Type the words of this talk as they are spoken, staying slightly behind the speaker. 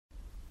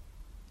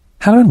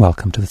Hello and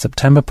welcome to the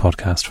September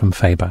podcast from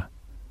Faber.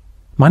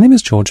 My name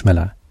is George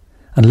Miller,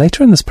 and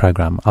later in this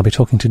programme I'll be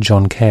talking to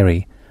John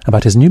Carey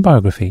about his new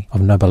biography of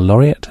Nobel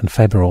laureate and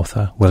Faber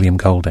author William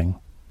Golding.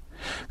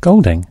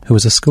 Golding, who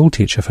was a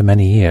schoolteacher for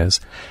many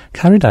years,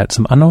 carried out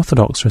some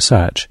unorthodox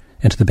research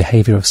into the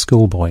behaviour of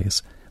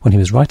schoolboys when he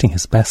was writing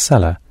his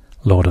bestseller,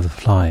 Lord of the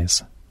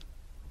Flies.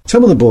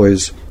 Some of the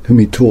boys whom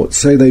he taught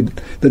say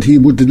that he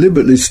would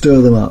deliberately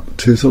stir them up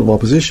to sort of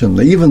opposition,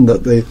 even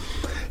that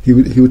he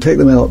would take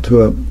them out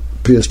to a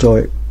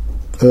prehistoric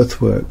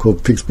earthwork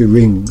called Figsby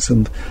Rings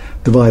and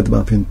divide them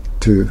up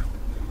into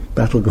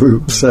battle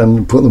groups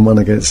and put them one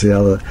against the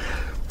other.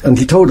 And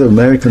he told an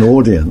American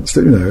audience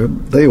that,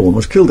 they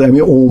almost killed him.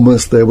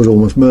 There was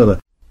almost murder.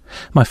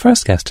 My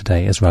first guest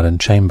today is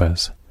Roland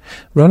Chambers.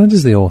 Roland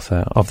is the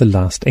author of The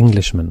Last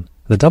Englishman,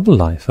 the double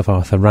life of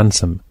Arthur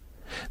Ransome,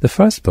 the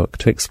first book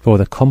to explore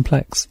the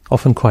complex,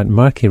 often quite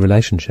murky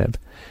relationship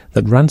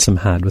that Ransome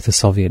had with the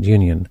Soviet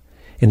Union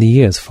in the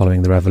years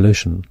following the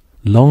revolution,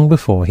 long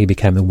before he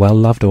became the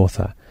well-loved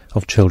author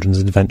of children's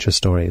adventure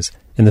stories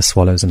in the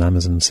Swallows and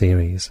Amazon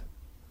series.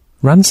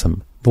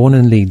 Ransome, born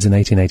in Leeds in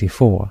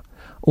 1884,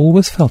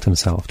 always felt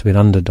himself to be an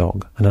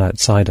underdog and an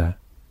outsider.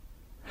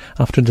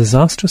 After a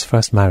disastrous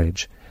first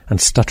marriage and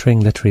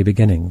stuttering literary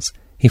beginnings,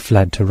 he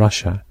fled to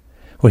Russia,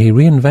 where he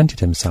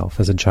reinvented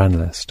himself as a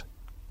journalist.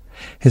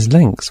 His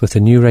links with the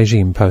new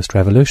regime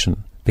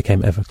post-revolution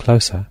became ever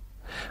closer,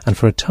 and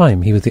for a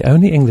time he was the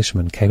only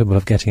Englishman capable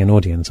of getting an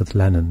audience with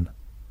Lenin.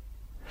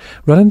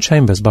 Roland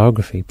Chambers'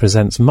 biography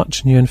presents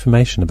much new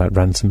information about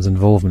Ransome's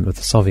involvement with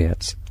the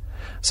Soviets,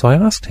 so I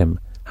asked him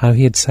how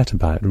he had set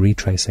about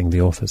retracing the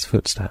author's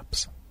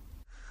footsteps.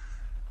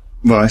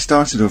 Well, I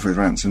started off with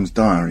Ransome's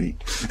diary.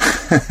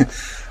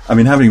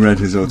 Having read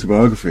his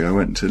autobiography, I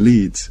went to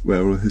Leeds,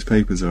 where all his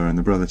papers are in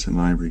the Brotherton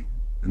Library,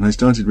 and I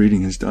started reading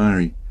his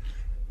diary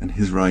and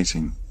his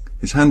writing.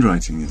 His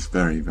handwriting is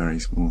very, very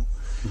small,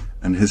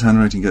 and his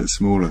handwriting gets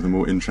smaller the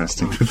more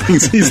interesting the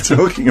things he's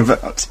talking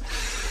about.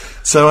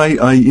 So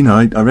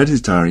I read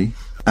his diary,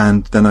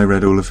 and then I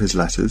read all of his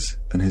letters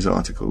and his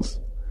articles,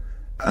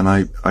 and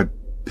I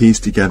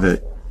pieced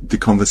together the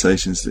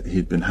conversations that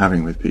he'd been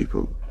having with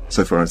people,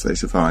 so far as they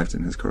survived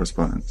in his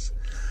correspondence.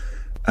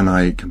 And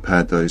I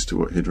compared those to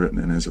what he'd written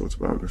in his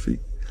autobiography.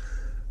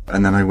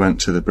 And then I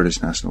went to the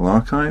British National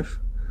Archive,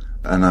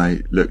 and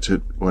I looked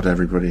at what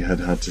everybody had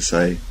to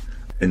say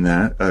in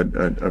there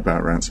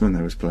about Ransome, and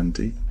there was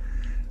plenty.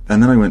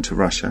 And then I went to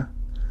Russia,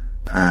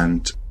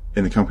 and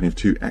in the company of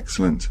two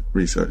excellent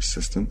research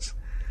assistants,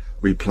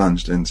 we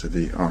plunged into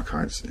the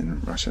archives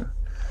in Russia,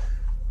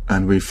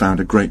 and we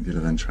found a great deal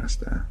of interest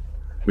there.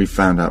 We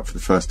found out for the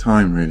first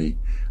time, really,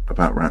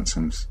 about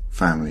Ransome's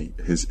family,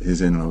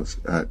 his in-laws.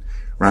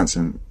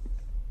 Ransome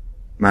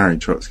married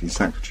Trotsky's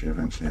secretary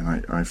eventually,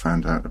 and I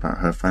found out about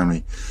her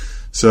family.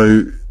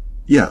 So,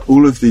 yeah,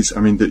 all of these,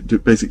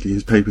 basically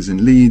his papers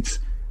in Leeds,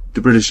 the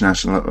British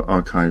National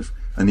Archive,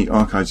 and the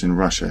archives in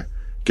Russia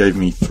gave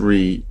me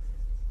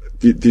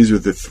these were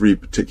the three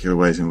particular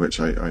ways in which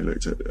I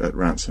looked at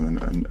Ransome,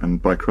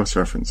 and by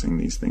cross-referencing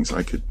these things,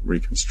 I could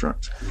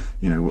reconstruct,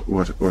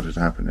 what had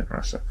happened in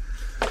Russia.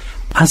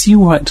 As you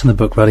worked on the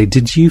book, really,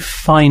 did you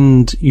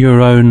find your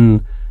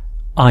own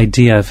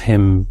idea of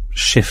him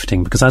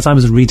shifting? Because as I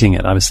was reading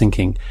it, I was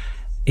thinking,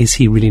 is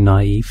he really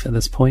naive at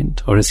this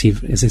point? Or is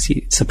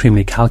he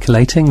supremely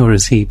calculating? Or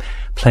is he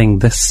playing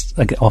this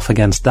off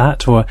against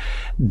that? Or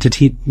did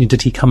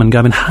he come and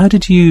go? How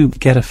did you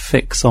get a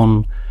fix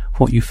on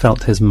what you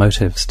felt his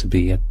motives to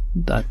be at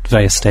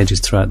various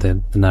stages throughout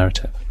the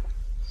narrative?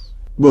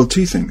 Well,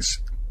 two things.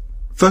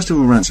 First of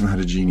all, Ransome had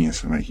a genius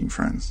for making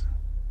friends.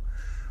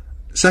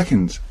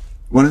 Second,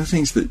 one of the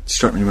things that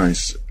struck me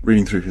most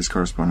reading through his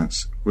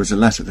correspondence was a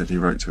letter that he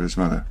wrote to his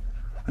mother.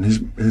 And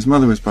his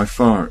mother was by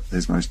far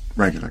his most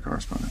regular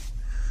correspondent.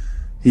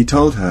 He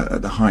told her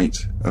at the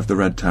height of the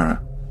Red Terror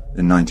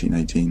in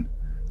 1918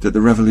 that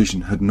the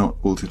revolution had not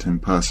altered him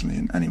personally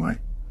in any way.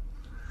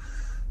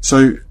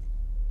 So,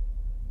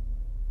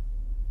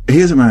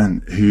 here's a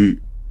man who,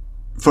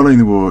 following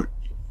the war,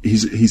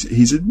 he's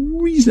a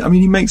reason.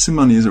 He makes some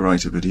money as a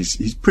writer, but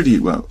he's pretty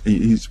well.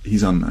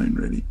 He's unknown,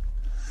 really.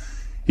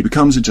 He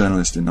becomes a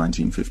journalist in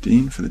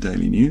 1915 for the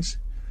Daily News.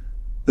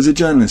 As a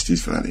journalist,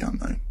 he's fairly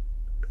unknown.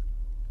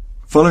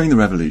 Following the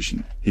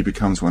revolution, he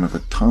becomes one of a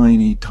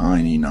tiny,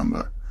 tiny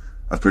number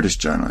of British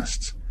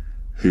journalists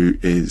who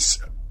is.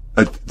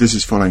 This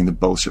is following the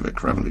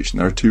Bolshevik Revolution.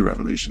 There are two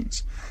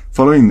revolutions.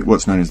 Following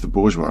what's known as the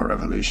Bourgeois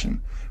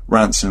Revolution,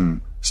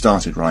 Ransome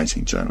started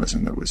writing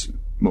journalism that was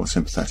more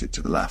sympathetic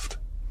to the left.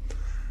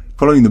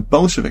 Following the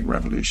Bolshevik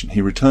Revolution,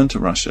 he returned to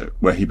Russia,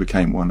 where he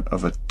became one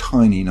of a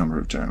tiny number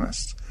of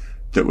journalists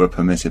that were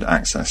permitted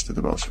access to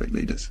the Bolshevik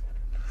leaders.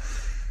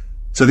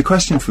 So the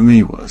question for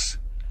me was,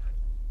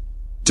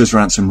 does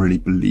Ransome really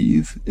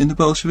believe in the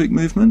Bolshevik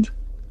movement?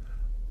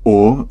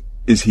 Or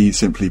is he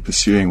simply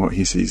pursuing what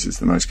he sees as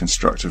the most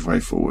constructive way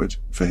forward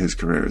for his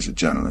career as a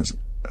journalist?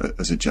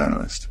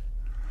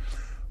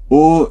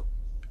 Or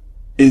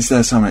is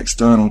there some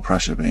external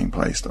pressure being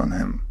placed on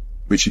him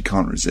which he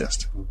can't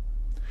resist?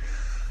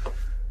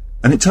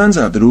 And it turns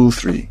out that all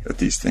three of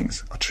these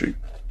things are true.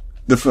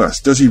 The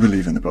first, does he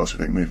believe in the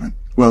Bolshevik movement?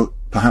 Well,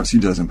 perhaps he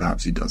does and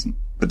perhaps he doesn't.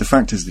 But the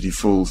fact is that he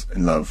falls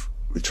in love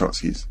with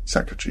Trotsky's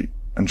secretary.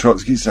 And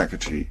Trotsky's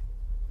secretary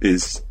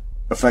is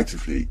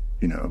effectively,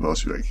 a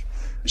Bolshevik.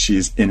 She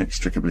is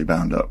inextricably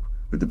bound up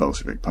with the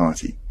Bolshevik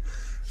party.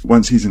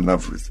 Once he's in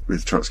love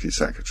with Trotsky's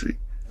secretary,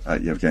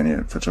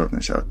 Yevgenia Petrovna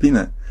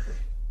Sharapina,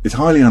 it's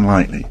highly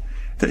unlikely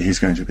that he's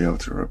going to be able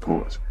to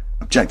report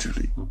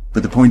objectively.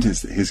 But the point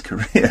is that his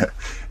career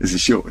is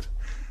assured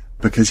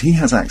because he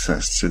has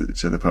access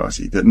to the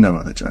party that no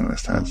other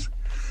journalist has.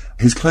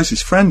 His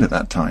closest friend at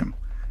that time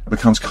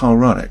becomes Karl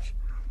Radek,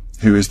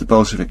 who is the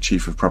Bolshevik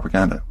chief of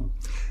propaganda.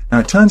 Now,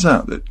 it turns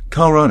out that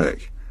Karl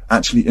Radek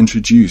actually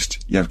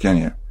introduced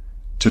Yevgenia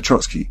to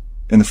Trotsky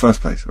in the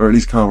first place, or at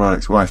least Karl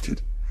Radek's wife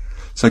did.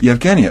 So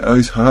Yevgenia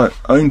owes her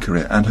own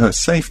career and her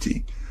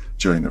safety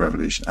during the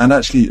revolution, and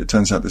actually it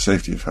turns out the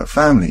safety of her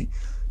family,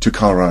 to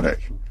Karl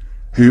Radek,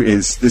 who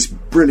is this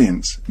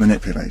brilliant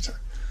manipulator.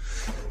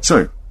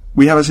 So,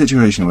 we have a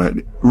situation where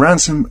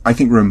Ransom, I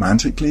think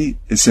romantically,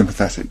 is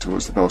sympathetic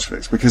towards the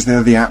Bolsheviks because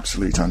they're the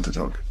absolute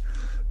underdog.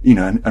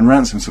 And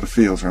Ransom sort of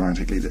feels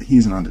romantically that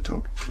he's an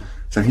underdog.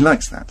 So he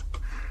likes that.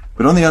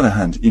 But on the other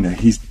hand,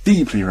 he's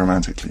deeply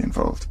romantically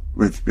involved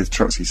with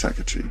Trotsky's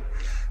secretary.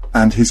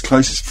 And his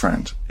closest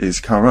friend is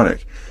Karl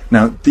Radek.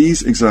 Now,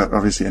 these exert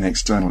obviously an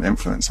external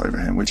influence over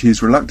him, which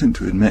he's reluctant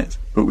to admit,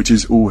 but which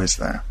is always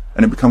there.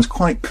 And it becomes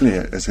quite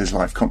clear as his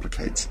life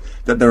complicates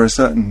that there are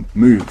certain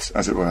moves,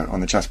 as it were, on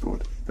the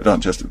chessboard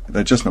that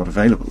they're just not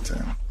available to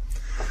him.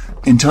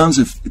 In terms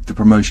of the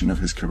promotion of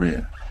his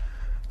career,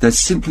 there's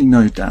simply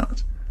no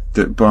doubt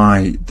that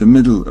by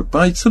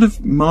sort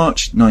of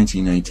March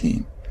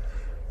 1918,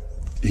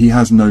 he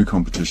has no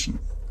competition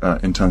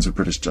in terms of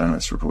British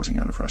journalists reporting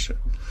out of Russia.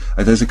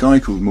 There's a guy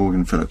called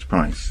Morgan Phillips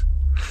Price,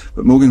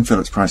 but Morgan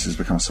Phillips Price has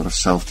become a sort of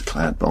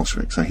self-declared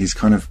Bolshevik, so he's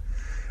kind of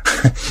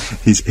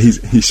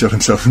he's shot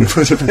himself in the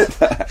foot a bit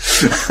there.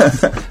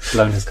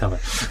 Blown his cover.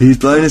 He's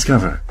blown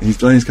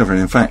his cover.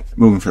 And in fact,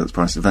 Morgan Phillips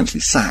Price was eventually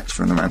sacked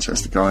from the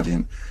Manchester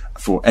Guardian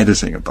for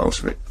editing a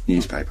Bolshevik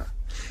newspaper.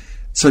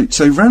 So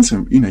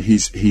Ransom,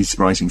 he's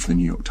writing for the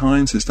New York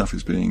Times. His stuff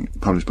is being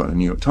published by the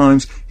New York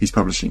Times. He's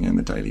publishing in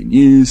the Daily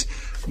News.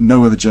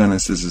 No other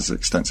journalist is as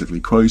extensively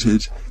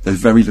quoted. There's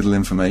very little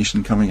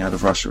information coming out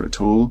of Russia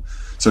at all.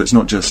 So it's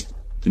not just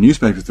the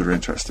newspapers that are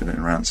interested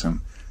in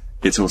Ransom.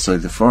 It's also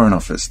the Foreign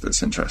Office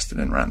that's interested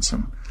in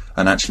Ransom.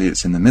 And actually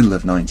it's in the middle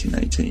of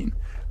 1918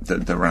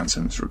 that the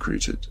Ransom's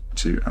recruited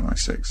to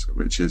MI6,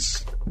 which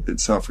is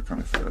itself a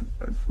kind of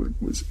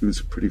it was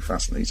a pretty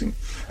fascinating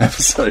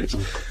episode.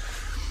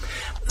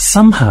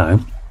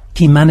 Somehow,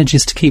 he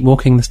manages to keep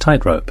walking this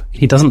tightrope.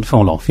 He doesn't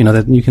fall off.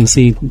 You can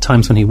see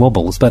times when he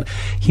wobbles, but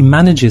he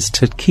manages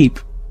to keep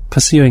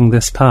pursuing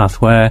this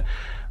path where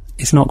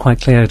it's not quite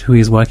clear who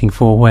he's working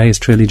for, where his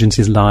true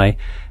allegiances lie.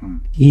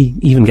 He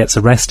even gets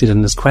arrested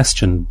and is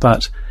questioned,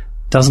 but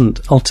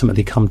doesn't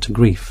ultimately come to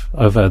grief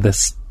over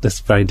this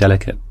very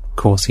delicate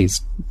course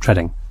he's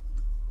treading.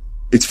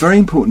 It's very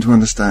important to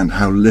understand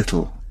how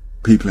little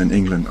people in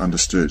England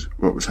understood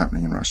what was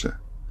happening in Russia.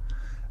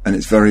 And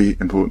it's very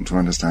important to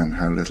understand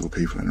how little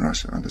people in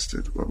Russia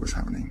understood what was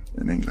happening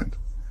in England.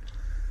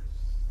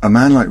 A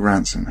man like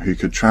Ransom, who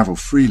could travel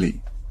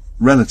freely,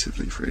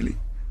 relatively freely,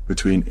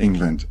 between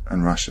England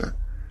and Russia,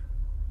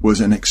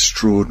 was an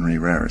extraordinary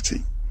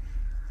rarity.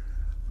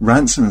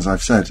 Ransom, as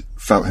I've said,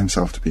 felt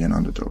himself to be an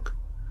underdog.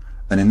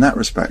 And in that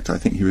respect, I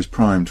think he was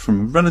primed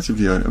from a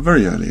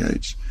very early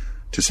age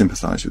to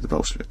sympathise with the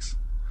Bolsheviks.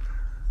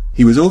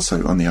 He was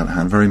also, on the other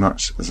hand, very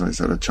much, as I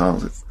said, a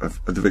child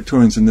of the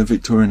Victorians and the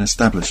Victorian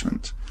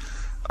establishment.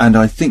 And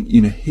I think,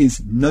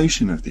 his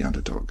notion of the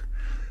underdog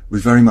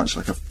was very much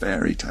like a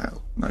fairy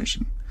tale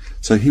notion.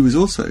 So he was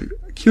also,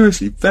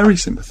 curiously, very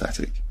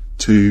sympathetic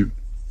to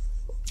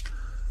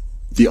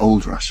the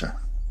old Russia,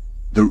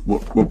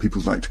 what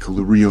people like to call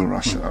the real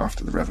Russia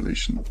after the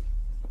revolution,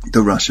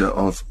 the Russia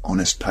of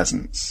honest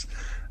peasants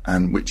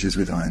and witches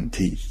with iron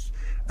teeth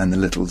and the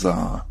little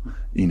Tsar,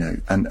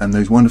 and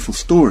those wonderful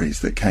stories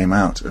that came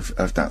out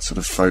of that sort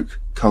of folk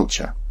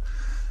culture.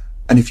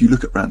 And if you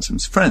look at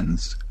Ransom's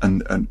friends,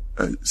 and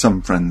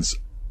some friends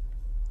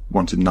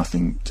wanted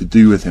nothing to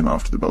do with him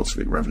after the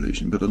Bolshevik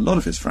Revolution, but a lot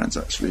of his friends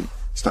actually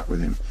stuck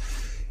with him.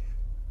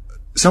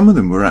 Some of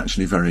them were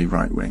actually very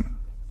right-wing,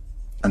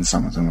 and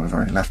some of them were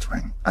very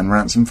left-wing, and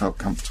Ransom felt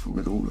comfortable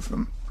with all of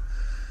them.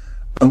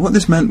 And what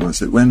this meant was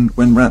that when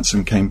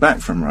Ransom came back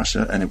from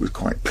Russia, and it was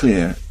quite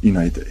clear,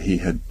 that he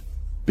had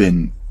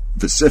been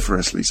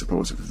vociferously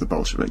supportive of the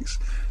Bolsheviks,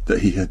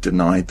 that he had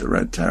denied the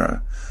Red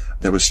Terror,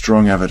 there was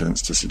strong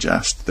evidence to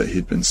suggest that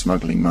he'd been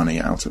smuggling money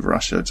out of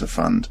Russia to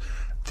fund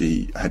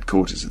the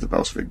headquarters of the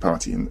Bolshevik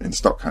Party in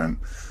Stockholm.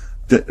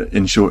 That,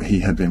 in short,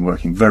 he had been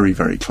working very,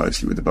 very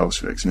closely with the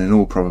Bolsheviks, and in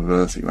all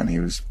probability, when he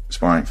was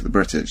spying for the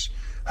British,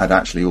 had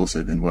actually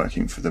also been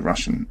working for the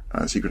Russian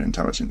secret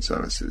intelligence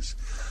services.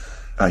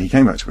 He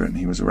came back to Britain.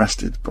 He was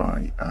arrested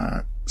by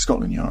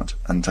Scotland Yard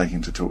and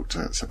taken to talk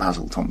to Sir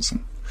Basil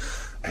Thomson,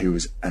 who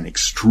was an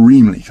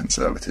extremely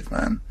conservative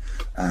man,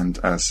 and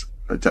as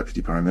a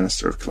deputy prime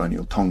minister of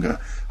colonial Tonga,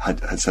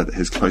 had said that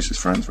his closest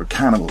friends were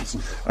cannibals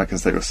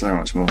because they were so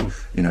much more,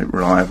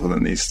 reliable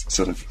than these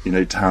sort of,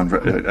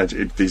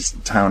 these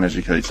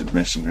town-educated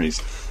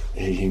missionaries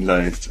he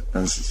loathed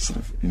as sort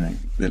of,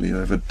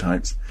 lily-livered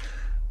types.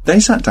 They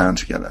sat down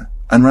together,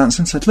 and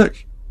Ransom said,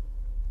 look,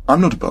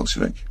 I'm not a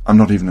Bolshevik. I'm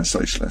not even a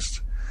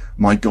socialist.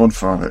 My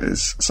godfather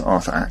is Sir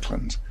Arthur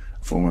Ackland,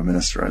 former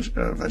Minister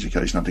of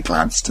Education under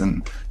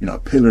Gladstone, a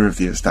pillar of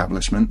the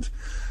establishment.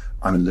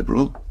 I'm a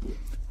liberal.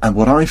 And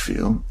what I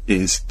feel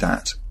is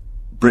that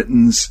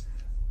Britain's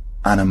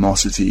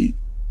animosity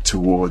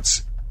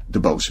towards the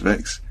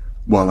Bolsheviks,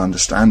 while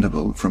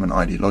understandable from an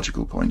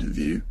ideological point of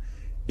view,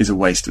 is a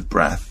waste of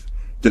breath,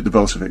 that the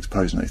Bolsheviks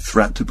pose no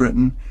threat to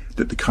Britain,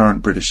 that the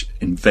current British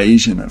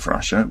invasion of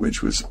Russia,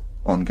 which was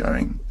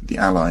ongoing, the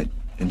Allied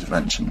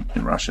intervention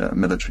in Russia, a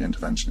military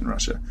intervention in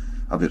Russia,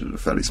 albeit at a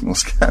fairly small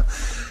scale,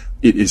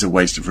 it is a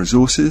waste of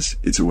resources,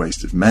 it's a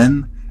waste of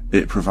men,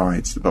 it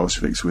provides the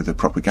Bolsheviks with a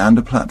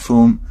propaganda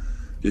platform,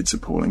 it's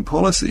appalling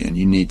policy, and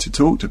you need to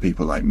talk to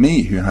people like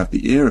me who have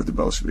the ear of the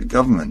Bolshevik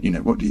government.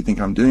 What do you think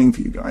I'm doing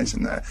for you guys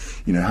in there?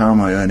 How am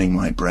I earning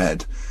my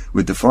bread?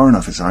 With the Foreign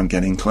Office, I'm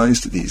getting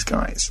close to these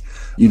guys.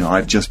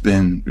 I've just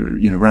been,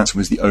 Ransom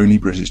was the only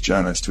British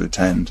journalist to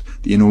attend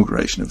the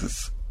inauguration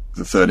of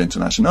the Third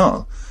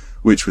Internationale,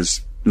 which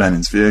was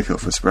Lenin's vehicle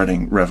for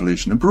spreading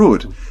revolution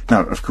abroad.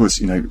 Now, of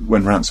course,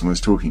 when Ransom was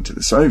talking to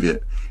the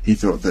Soviet, he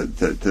thought that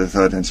the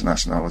Third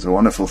Internationale was a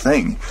wonderful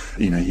thing.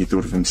 He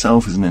thought of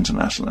himself as an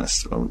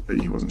internationalist. Well,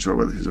 he wasn't sure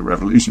whether he was a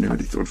revolutionary,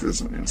 but he thought of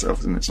himself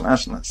as an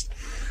internationalist.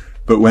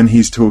 But when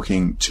he's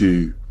talking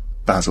to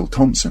Basil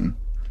Thompson,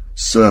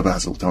 Sir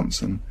Basil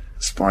Thompson,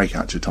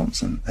 Spycatcher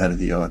Thompson, head of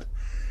the yard,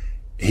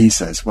 he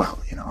says,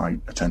 well, I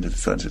attended the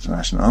Third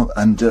Internationale,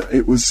 and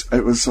it was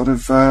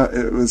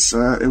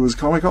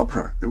comic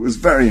opera. It was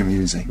very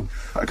amusing.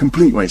 A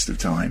complete waste of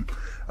time.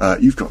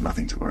 You've got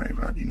nothing to worry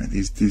about.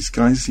 These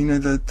guys,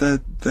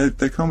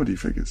 they're comedy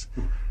figures.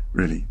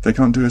 Really. They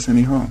can't do us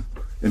any harm.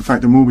 In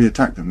fact, the more we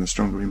attack them, the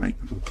stronger we make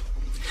them.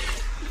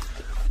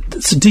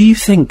 So do you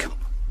think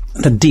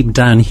that deep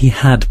down he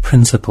had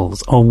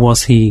principles, or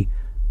was he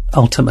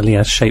ultimately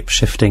a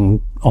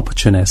shape-shifting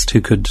opportunist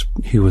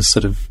who was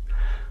sort of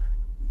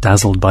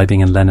dazzled by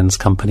being in Lenin's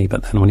company,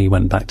 but then when he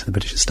went back to the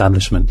British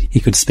establishment, he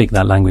could speak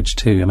that language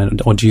too?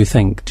 Or do you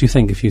think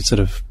if you sort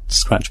of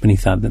scratch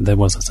beneath that there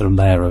was a sort of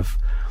layer of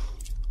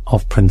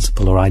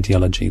principle or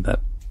ideology that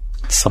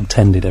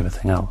subtended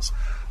everything else?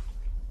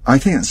 I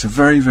think it's a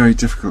very, very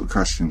difficult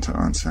question to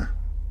answer.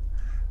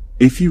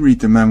 If you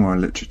read the memoir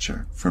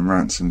literature from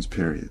Ransom's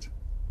period,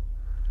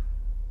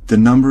 the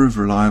number of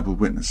reliable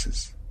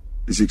witnesses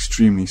is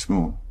extremely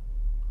small.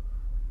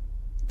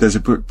 There's a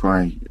book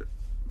by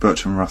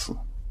Bertrand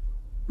Russell,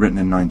 written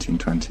in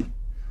 1920,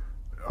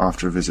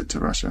 after a visit to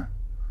Russia,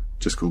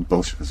 just called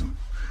Bolshevism.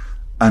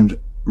 And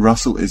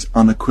Russell is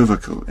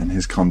unequivocal in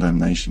his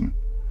condemnation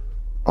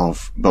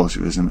of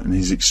Bolshevism, and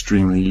he's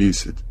extremely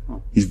lucid.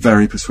 He's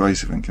very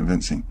persuasive and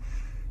convincing.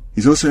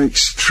 He's also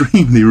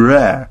extremely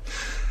rare.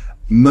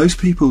 Most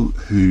people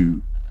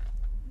who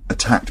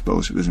attacked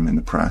Bolshevism in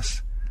the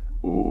press,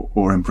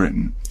 or in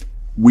Britain,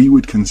 we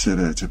would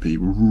consider to be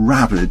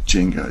rabid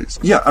jingoes.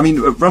 Yeah,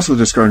 Russell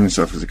described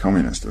himself as a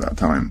communist at that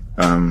time,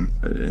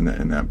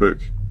 in that book,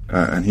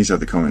 and he said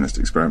the communist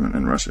experiment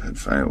in Russia had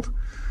failed.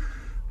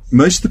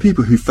 Most of the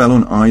people who fell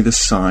on either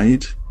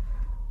side,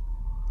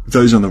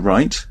 those on the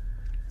right,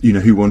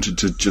 who wanted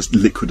to just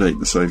liquidate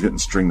the Soviet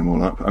and string them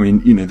all up.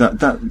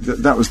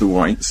 That was the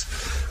whites.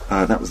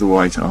 That was the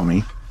White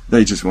Army.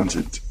 They just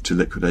wanted to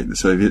liquidate the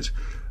Soviet.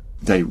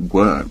 They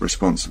were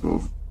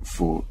responsible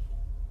for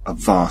a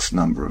vast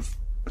number of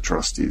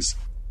atrocities.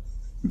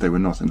 They were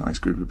not a nice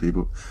group of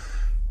people.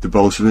 The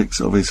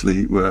Bolsheviks,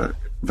 obviously, were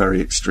very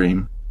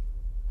extreme.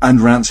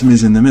 And Ransom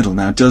is in the middle.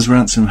 Now, does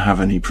Ransom have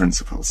any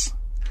principles?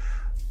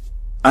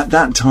 At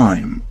that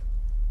time,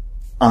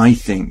 I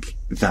think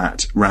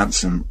that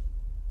Ransom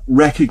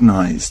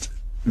recognized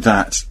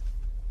that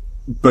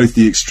both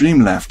the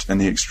extreme left and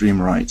the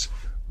extreme right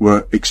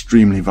were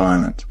extremely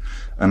violent.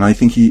 And I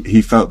think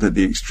he felt that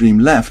the extreme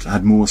left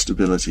had more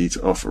stability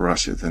to offer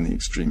Russia than the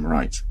extreme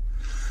right.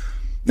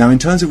 Now, in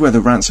terms of whether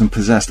Ransom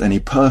possessed any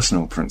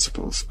personal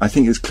principles, I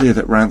think it's clear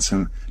that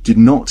Ransom did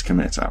not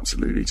commit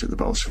absolutely to the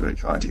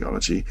Bolshevik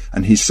ideology,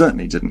 and he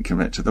certainly didn't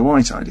commit to the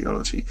white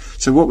ideology.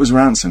 So what was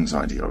Ransom's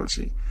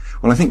ideology?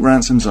 Well, I think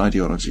Ransom's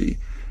ideology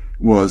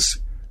was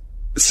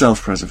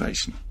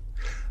self-preservation.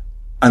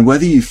 And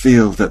whether you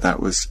feel that that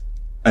was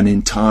an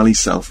entirely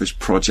selfish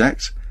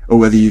project, or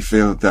whether you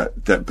feel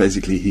that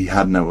basically he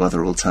had no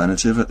other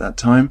alternative at that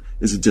time,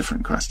 is a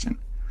different question.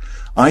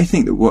 I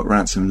think that what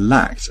Ransom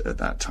lacked at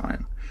that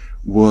time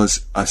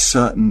was a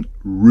certain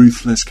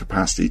ruthless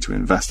capacity to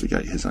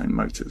investigate his own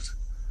motives.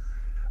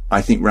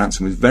 I think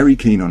Ransom was very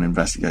keen on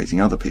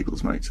investigating other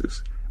people's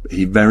motives, but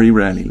he very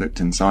rarely looked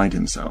inside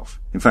himself.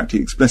 In fact, he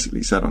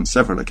explicitly said on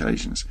several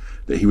occasions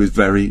that he was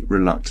very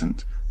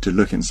reluctant to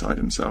look inside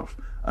himself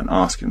and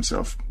ask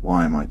himself,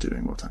 why am I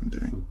doing what I'm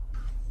doing?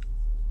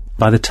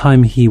 By the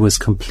time he was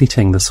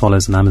completing the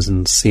Swallows and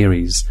Amazons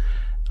series,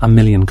 1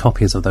 million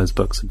copies of those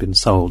books had been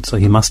sold, so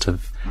he must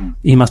have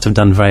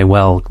done very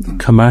well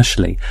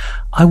commercially.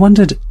 I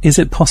wondered, is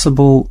it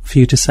possible for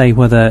you to say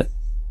whether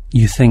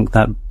you think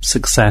that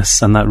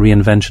success and that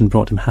reinvention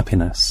brought him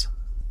happiness?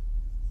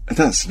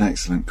 That's an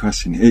excellent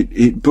question.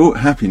 It brought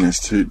happiness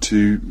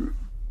to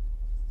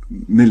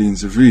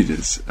millions of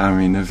readers. I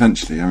mean,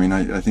 eventually,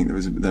 I think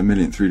their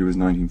millionth reader was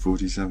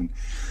 1947.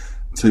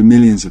 So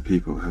millions of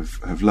people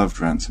have loved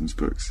Ransom's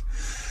books.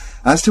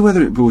 As to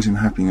whether it brought him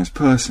happiness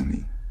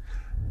personally,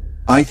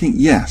 I think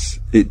yes.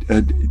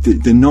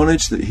 The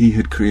knowledge that he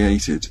had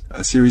created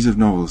a series of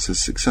novels as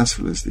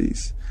successful as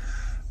these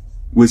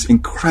was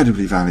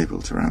incredibly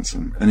valuable to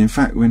Ransom. And in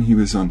fact, when he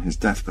was on his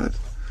deathbed,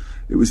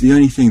 it was the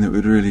only thing that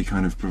would really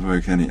kind of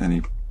provoke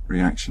any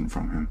reaction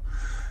from him.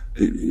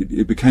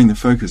 It became the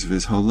focus of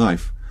his whole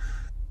life.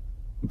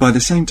 By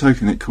the same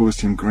token, it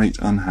caused him great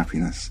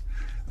unhappiness,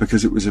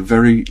 because it was a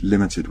very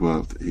limited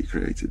world that he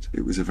created.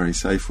 It was a very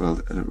safe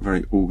world, a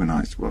very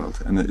organised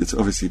world, and it's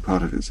obviously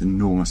part of its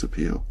enormous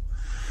appeal.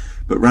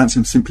 But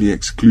Ransom simply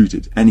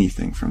excluded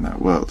anything from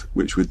that world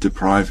which would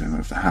deprive him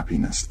of the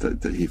happiness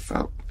that he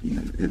felt.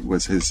 It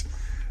was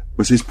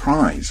his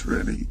prize,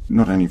 really,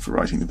 not only for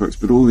writing the books,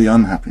 but all the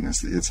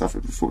unhappiness that he had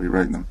suffered before he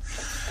wrote them.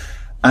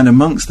 And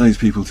amongst those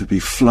people to be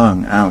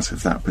flung out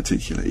of that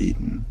particular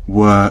Eden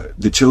were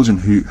the children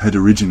who had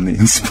originally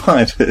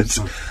inspired it,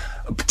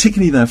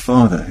 particularly their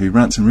father, who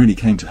Ransom really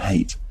came to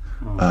hate.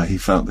 He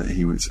felt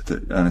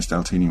that Ernest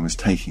Altini was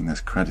taking this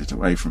credit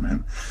away from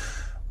him.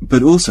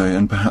 But also,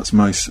 and perhaps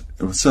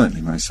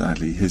certainly most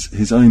sadly,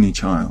 his only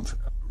child,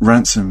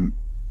 Ransom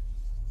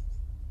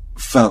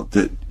felt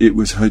that it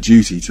was her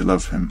duty to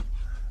love him,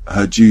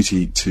 her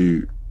duty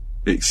to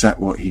accept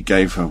what he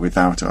gave her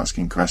without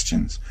asking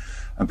questions.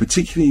 And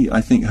particularly,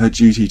 I think, her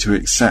duty to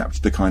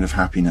accept the kind of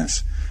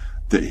happiness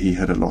that he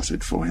had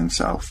allotted for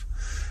himself.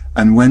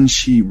 And when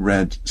she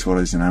read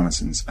Swallows and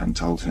Amazons and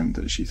told him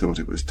that she thought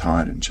it was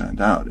tired and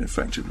churned out,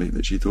 effectively,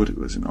 that she thought it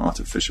was an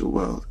artificial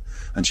world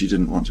and she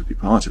didn't want to be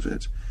part of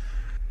it,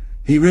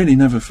 he really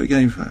never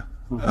forgave her.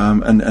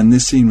 And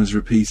this scene was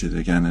repeated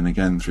again and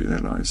again through their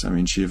lives. I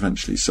mean, she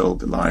eventually sold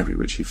the library,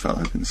 which he felt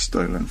had been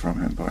stolen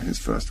from him by his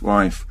first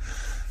wife.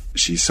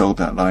 She sold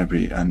that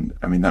library, and,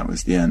 I mean, that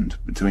was the end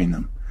between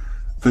them.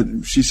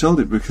 But she sold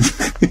it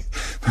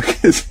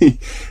because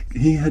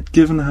he had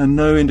given her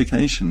no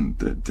indication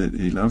that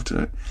he loved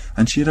her.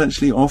 And she had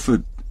actually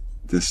offered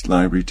this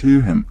library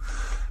to him,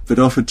 but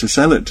offered to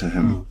sell it to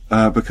him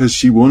because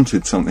she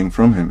wanted something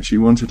from him. She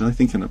wanted, I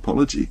think, an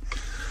apology.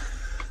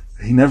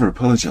 He never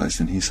apologised,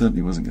 and he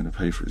certainly wasn't going to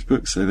pay for his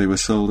books, so they were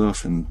sold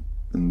off in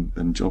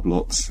job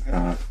lots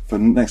for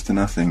next to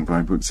nothing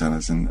by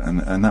booksellers,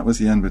 and that was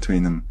the end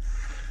between them.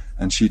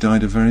 And she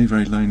died a very,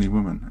 very lonely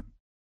woman.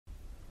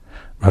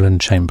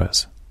 Roland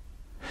Chambers.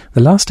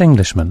 The Last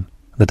Englishman,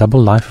 The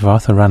Double Life of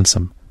Arthur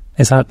Ransom,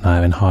 is out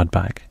now in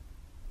hardback.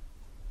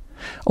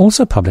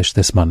 Also published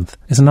this month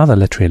is another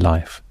literary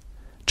life,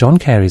 John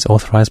Carey's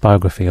authorised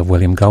biography of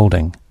William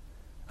Golding.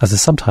 As the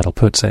subtitle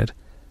puts it,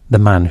 the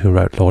man who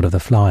wrote Lord of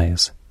the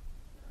Flies.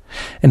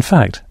 In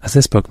fact, as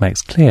this book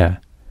makes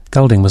clear,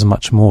 Golding was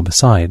much more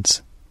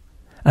besides,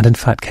 and in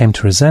fact came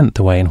to resent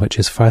the way in which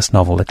his first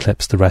novel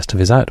eclipsed the rest of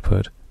his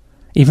output,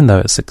 even though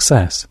its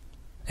success,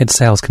 its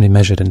sales can be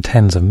measured in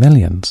tens of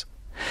millions,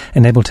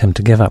 enabled him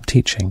to give up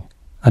teaching,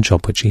 a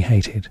job which he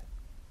hated.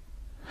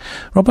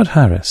 Robert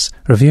Harris,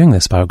 reviewing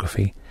this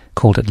biography,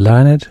 called it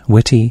learned,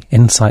 witty,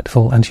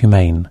 insightful and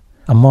humane,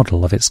 a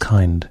model of its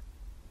kind.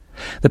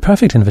 The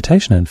perfect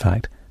invitation, in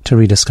fact, to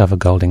rediscover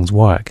Golding's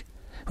work,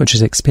 which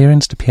has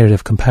experienced a period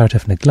of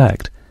comparative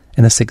neglect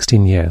in the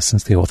 16 years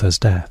since the author's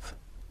death.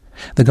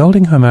 The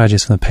Golding who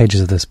emerges from the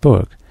pages of this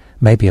book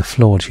may be a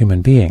flawed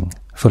human being,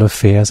 full of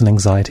fears and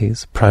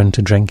anxieties, prone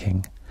to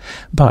drinking.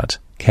 But,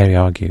 Carey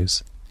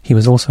argues, he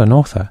was also an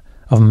author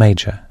of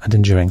major and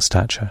enduring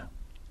stature.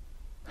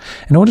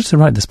 In order to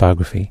write this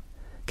biography,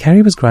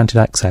 Carey was granted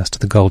access to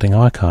the Golding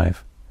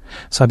archive,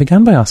 so I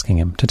began by asking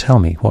him to tell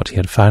me what he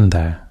had found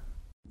there.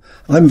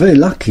 I'm very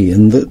lucky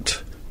in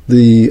that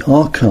the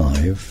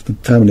archive, the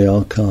family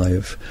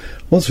archive,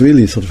 was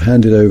really sort of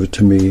handed over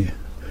to me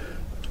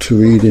to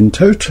read in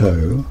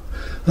toto,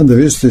 and there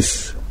is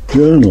this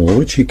journal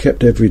which he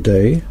kept every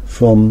day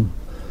from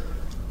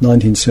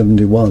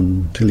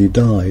 1971 till he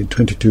died,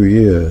 22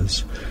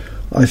 years.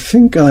 I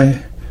think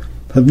I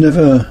have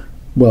never,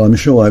 well, I'm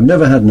sure I've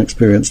never had an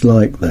experience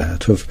like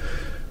that of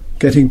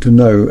getting to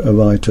know a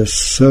writer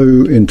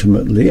so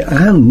intimately,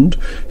 and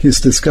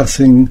he's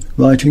discussing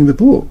writing the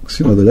books,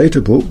 the later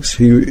books.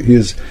 He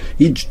is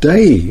each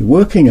day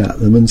working at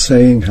them and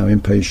saying how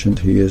impatient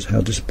he is,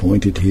 how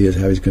disappointed he is,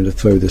 how he's going to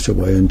throw this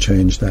away and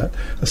change that.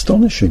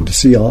 Astonishing to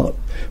see art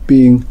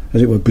being,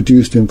 as it were,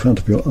 produced in front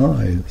of your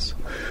eyes.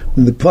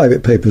 And the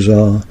private papers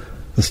are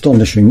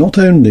astonishing, not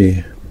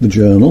only the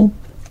journal,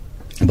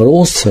 but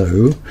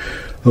also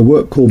a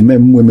work called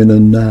Men, Women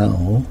and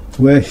Now,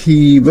 where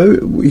he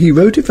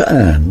wrote it for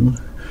Anne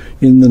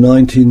in the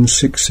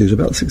 1960s,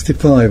 about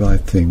 65, I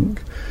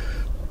think,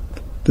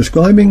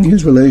 describing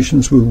his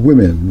relations with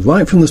women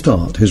right from the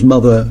start, his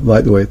mother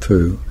right the way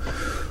through.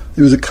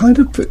 It was a kind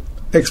of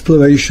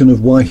exploration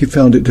of why he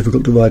found it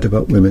difficult to write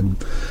about women.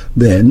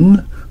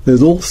 Then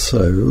there's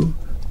also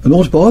an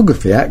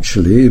autobiography,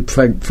 actually, a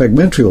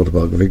fragmentary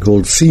autobiography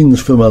called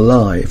Scenes from a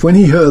Life. When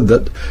he heard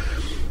that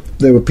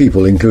there were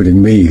people,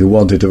 including me, who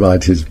wanted to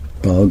write his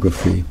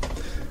biography,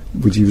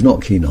 which he was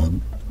not keen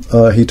on,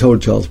 he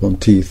told Charles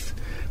Monteith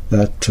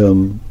that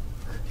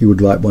he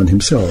would write one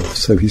himself.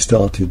 So he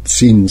started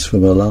Scenes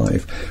from a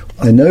Life.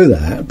 I know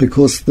that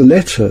because the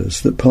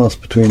letters that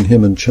passed between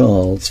him and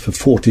Charles for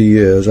 40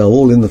 years are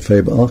all in the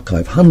Faber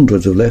archive,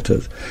 hundreds of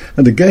letters.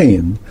 And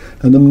again,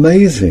 an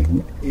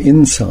amazing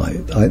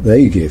insight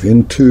they give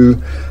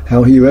into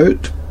how he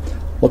wrote,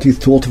 what he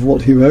thought of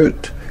what he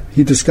wrote.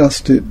 He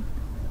discussed it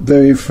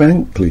very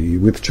frankly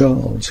with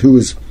Charles, who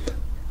was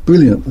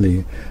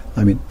brilliantly,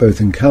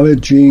 both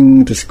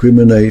encouraging,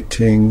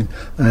 discriminating,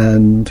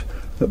 and,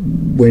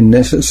 when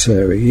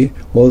necessary,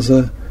 was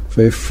a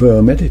very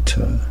firm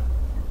editor.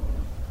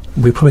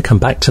 We'll probably come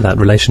back to that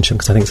relationship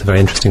because I think it's a very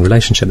interesting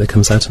relationship that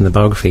comes out in the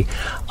biography.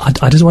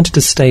 I just wanted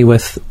to stay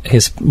with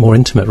his more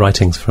intimate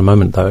writings for a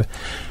moment, though.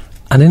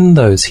 And in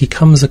those, he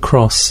comes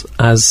across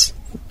as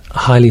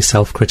highly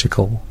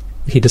self-critical.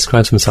 He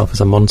describes himself as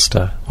a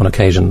monster on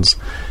occasions.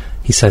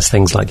 He says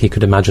things like he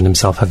could imagine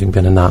himself having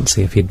been a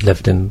Nazi if he'd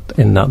lived in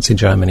Nazi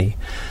Germany.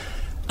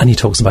 And he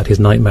talks about his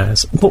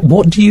nightmares.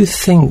 What do you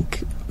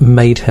think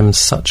made him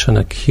such an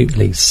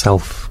acutely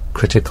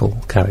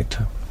self-critical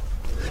character?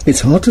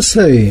 It's hard to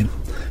say.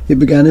 It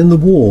began in the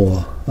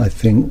war, I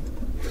think.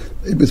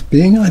 It was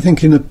being,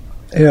 in an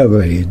air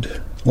raid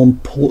on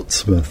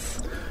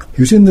Portsmouth.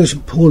 He was in this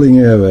appalling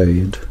air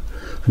raid,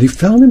 and he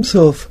found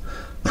himself,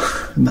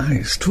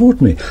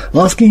 extraordinary,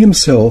 asking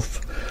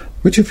himself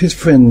which of his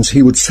friends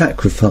he would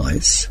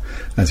sacrifice,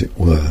 as it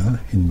were,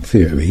 in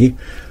theory,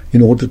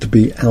 in order to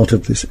be out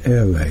of this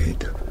air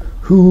raid.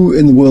 Who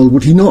in the world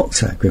would he not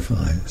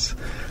sacrifice?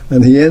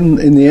 And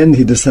in the end,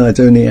 he decides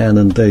only Anne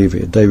and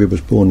David. David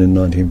was born in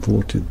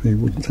 1940. He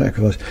wouldn't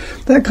sacrifice.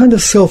 That kind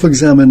of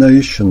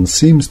self-examination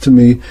seems to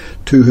me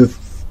to have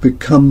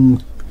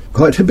become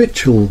quite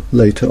habitual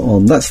later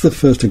on. That's the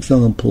first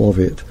example of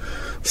it.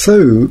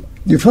 So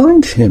you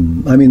find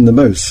him, the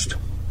most,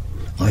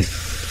 I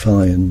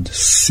find,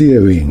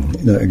 searing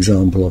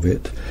example of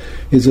it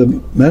is a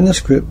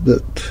manuscript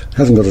that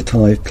hasn't got a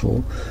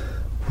title,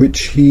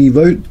 which he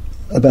wrote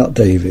about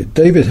David.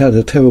 David had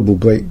a terrible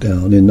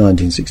breakdown in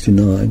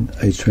 1969,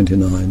 age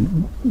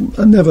 29,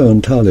 and never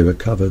entirely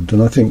recovered,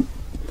 and I think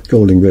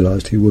Golding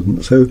realised he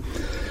wouldn't. So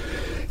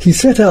he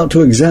set out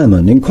to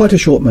examine, in quite a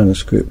short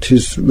manuscript,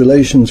 his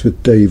relations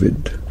with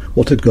David,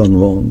 what had gone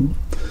wrong.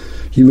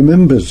 He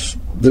remembers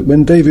that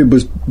when David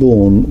was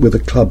born with a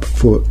club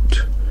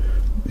foot,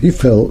 he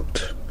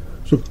felt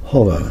sort of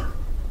horror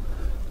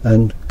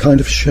and kind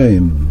of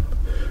shame,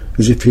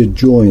 as if he had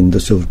joined the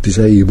sort of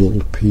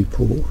disabled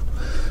people.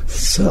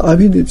 So,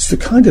 it's the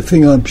kind of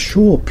thing I'm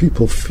sure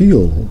people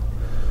feel.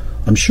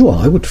 I'm sure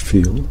I would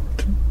feel.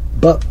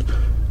 But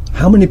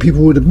how many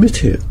people would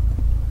admit it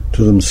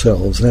to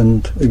themselves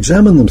and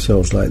examine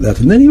themselves like that?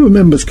 And then he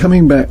remembers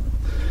coming back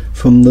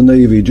from the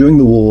Navy during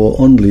the war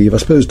on leave, I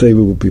suppose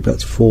David would be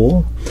about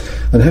 4,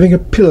 and having a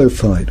pillow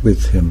fight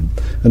with him,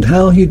 and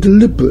how he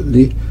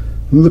deliberately,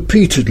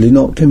 repeatedly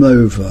knocked him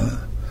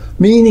over,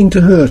 meaning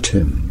to hurt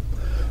him.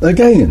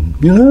 Again,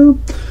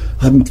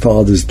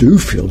 fathers do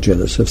feel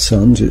jealous of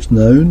sons, it's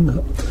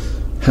known.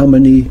 How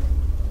many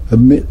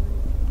admit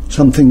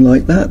something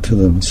like that to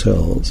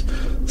themselves?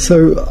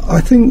 So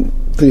I think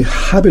the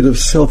habit of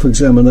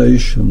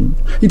self-examination,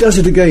 he does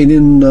it again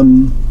in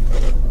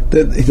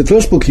the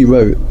first book he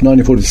wrote,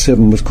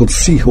 1947, was called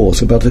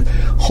Seahorse, about a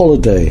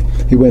holiday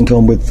he went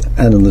on with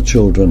Anne and the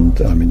children.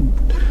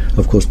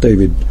 Of course,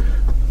 David,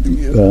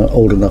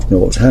 old enough to know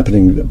what's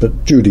happening,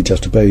 but Judy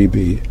just a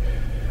baby.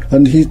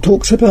 And he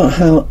talks about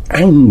how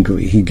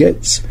angry he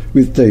gets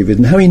with David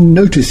and how he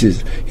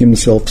notices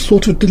himself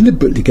sort of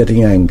deliberately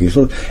getting angry,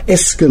 sort of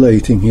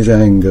escalating his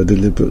anger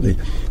deliberately.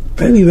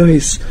 Very, very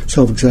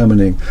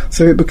self-examining.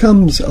 So it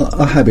becomes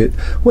a habit.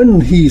 When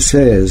he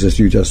says, as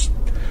you just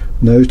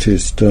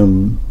noticed,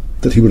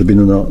 that he would have been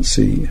a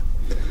Nazi,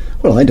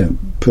 well, I don't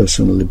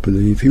personally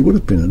believe he would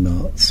have been a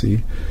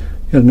Nazi.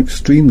 He had an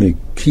extremely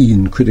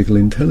keen critical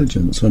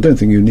intelligence. I don't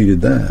think you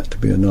needed that to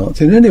be a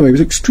Nazi. And anyway, he was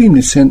an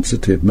extremely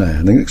sensitive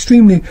man, an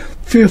extremely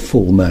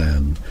fearful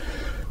man.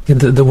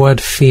 The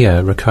word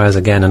fear recurs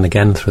again and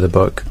again through the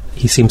book.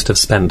 He seems to have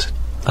spent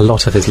a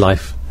lot of his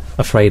life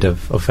afraid of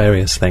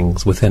various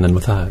things, within and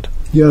without.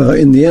 Yeah,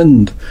 in the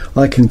end,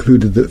 I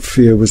concluded that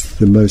fear was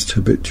the most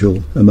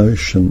habitual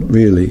emotion,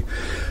 really,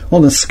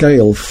 on a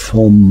scale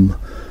from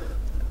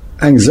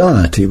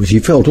anxiety, which he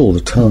felt all the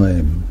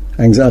time,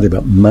 anxiety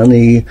about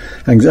money,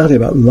 anxiety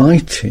about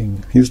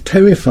writing. He was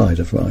terrified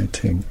of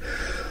writing.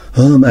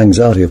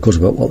 Anxiety, of course,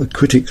 about what the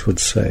critics would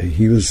say.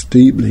 He was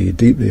deeply,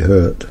 deeply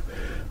hurt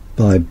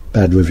by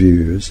bad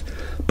reviews,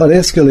 but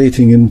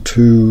escalating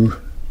into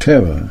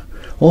terror,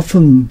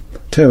 often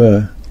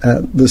terror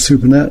at the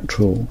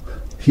supernatural.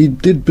 He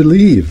did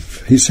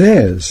believe, he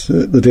says,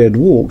 that the dead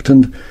walked,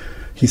 and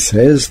he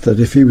says that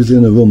if he was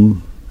in a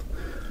room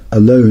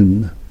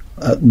alone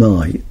at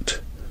night,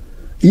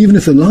 even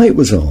if the light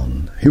was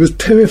on, he was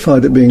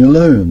terrified of being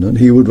alone, and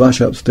he would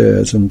rush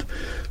upstairs and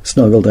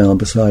snuggle down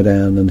beside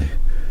Anne and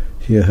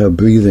hear her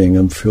breathing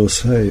and feel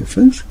safe.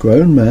 This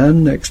grown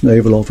man,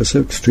 ex-naval officer,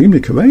 extremely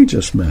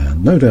courageous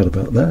man, no doubt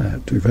about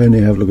that. If you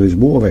only have a look at his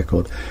war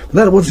record. But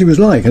that was what he was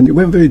like, and it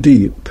went very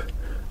deep.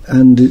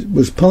 And it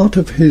was part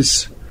of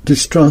his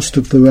distrust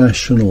of the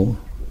rational,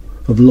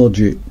 of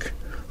logic.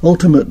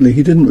 Ultimately,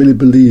 he didn't really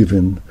believe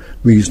in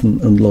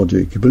reason and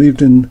logic. He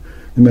believed in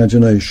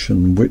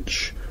imagination,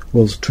 which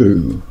was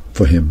true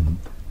for him.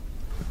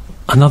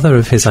 Another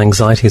of his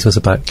anxieties was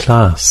about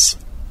class.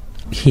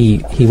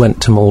 He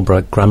went to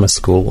Marlborough Grammar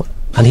School,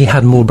 and he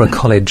had Marlborough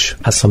College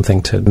as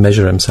something to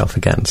measure himself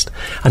against.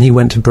 And he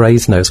went to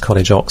Brasenose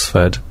College,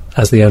 Oxford,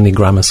 as the only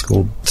grammar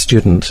school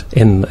student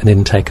in an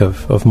intake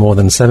of more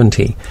than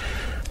 70.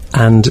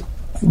 And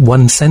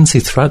one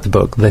senses throughout the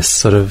book this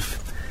sort of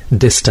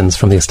distance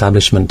from the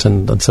establishment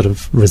and sort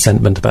of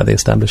resentment about the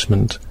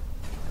establishment.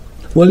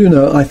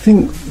 Well, I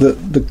think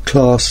that the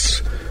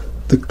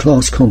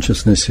class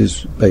consciousness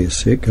is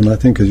basic, and I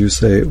think, as you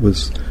say,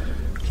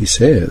 he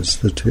says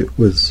that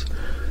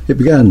it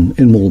began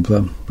in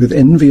Marlborough with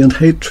envy and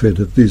hatred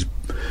of these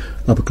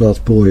upper-class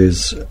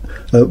boys,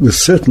 was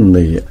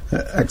certainly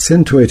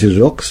accentuated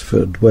at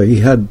Oxford, where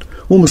he had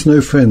almost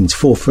no friends,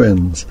 4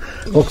 friends.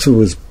 Oxford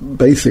was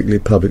basically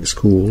public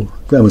school.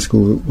 Grammar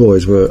school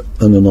boys were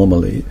an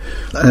anomaly.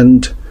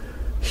 And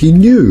he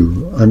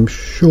knew, I'm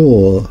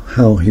sure,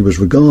 how he was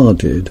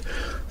regarded.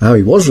 How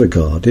he was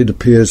regarded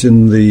appears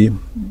in the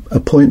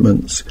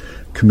appointments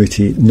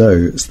committee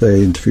notes.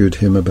 They interviewed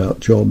him about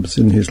jobs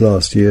in his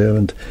last year,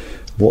 and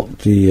what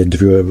the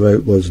interviewer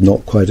wrote was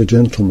not quite a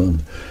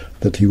gentleman,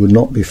 that he would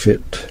not be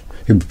fit.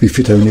 He would be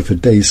fit only for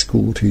day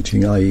school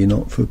teaching, i.e.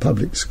 not for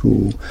public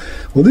school.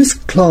 Well, this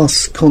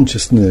class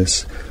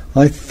consciousness,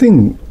 I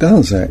think,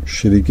 does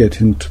actually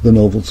get into the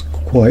novels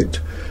quite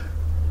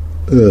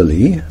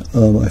early.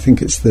 I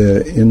think it's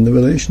there in the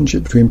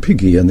relationship between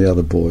Piggy and the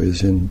other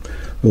boys in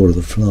Lord of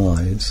the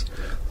Flies.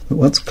 But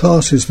once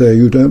class is there,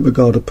 you don't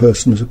regard a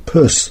person as a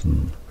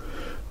person,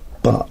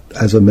 but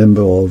as a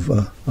member of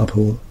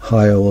upper,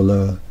 higher or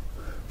lower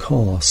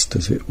caste,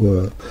 as it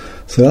were.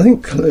 So I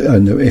think,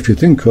 if you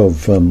think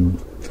of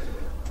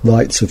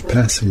rites of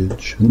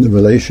passage and the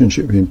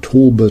relationship between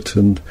Talbot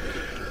and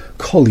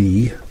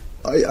Colley,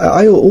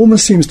 I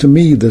almost seems to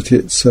me that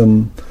it's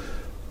a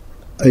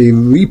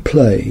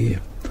replay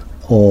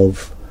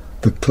of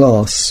the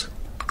class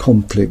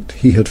conflict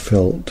he had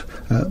felt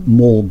at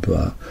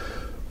Marlborough,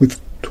 with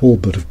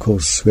Talbot, of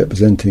course,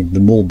 representing the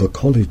Marlborough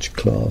College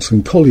class,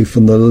 and Colley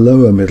from the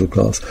lower middle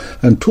class,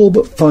 and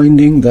Talbot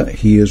finding that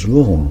he is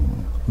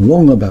wrong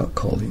about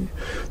Colley,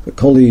 that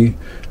Colley,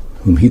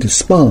 whom he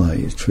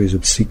despised for his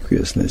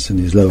obsequiousness and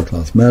his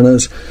lower-class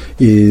manners,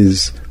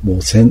 is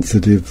more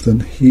sensitive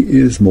than he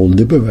is, more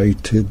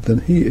liberated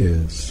than he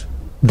is.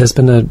 There's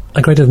been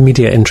a great deal of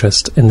media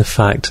interest in the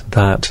fact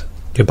that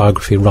your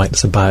biography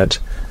writes about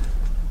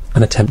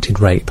an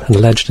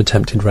alleged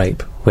attempted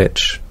rape,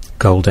 which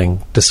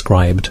Golding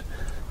described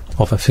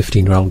of a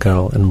 15-year-old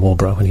girl in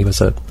Marlborough when he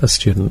was a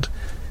student.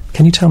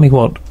 Can you tell me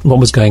what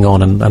was going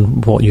on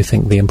and what you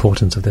think the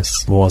importance of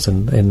this was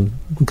in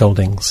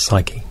Golding's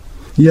psyche?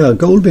 Yeah,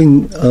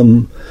 Golding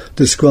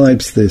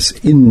describes this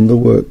in the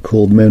work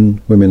called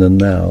Men, Women and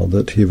Now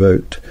that he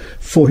wrote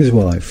for his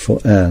wife, for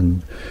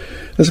Anne,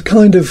 as a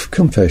kind of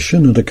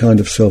confession and a kind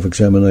of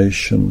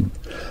self-examination.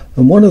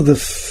 And one of the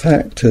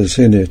factors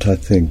in it, I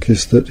think,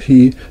 is that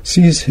he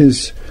sees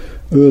his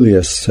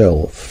earlier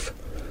self,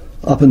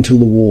 up until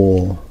the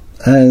war,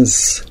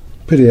 as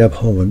pretty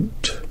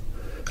abhorrent.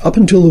 Up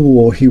until the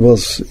war,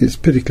 it's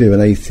pretty clear,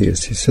 an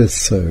atheist. He says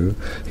so.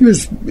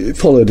 He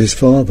followed his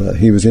father.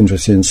 He was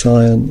interested in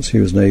science. He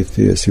was an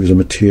atheist. He was a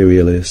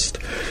materialist.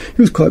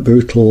 He was quite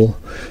brutal.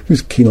 He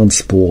was keen on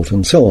sport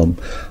and so on.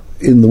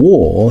 In the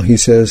war, he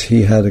says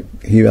he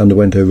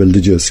underwent a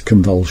religious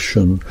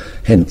convulsion.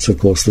 Hence, of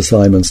course, the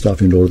Simon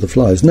stuff in Lord of the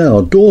Flies.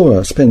 Now,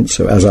 Dora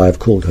Spencer, as I have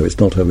called her, it's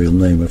not her real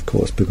name, of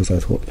course, because I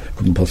thought I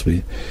couldn't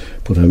possibly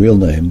put her real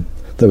name,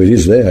 though it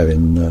is there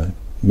in Men,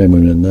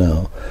 Women and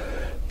Now.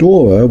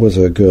 Dora was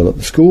a girl at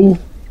the school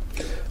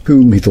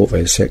whom he thought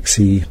very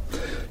sexy.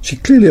 She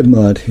clearly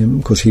admired him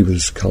because he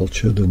was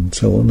cultured and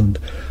so on, and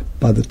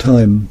by the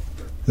time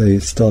they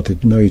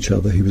started to know each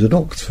other, he was at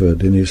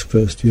Oxford in his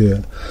first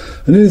year.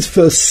 And in his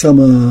first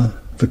summer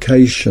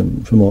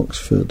vacation from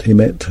Oxford, he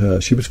met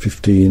her. She was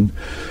 15.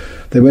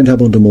 They went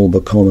up onto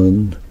Marlborough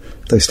Common.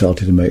 They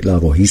started to make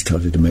love, or he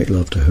started to make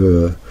love to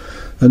her,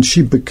 and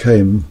she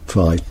became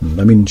frightened.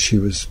 I mean, she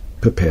was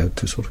prepared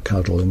to sort of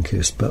cuddle and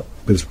kiss, but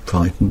was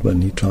frightened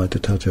when he tried to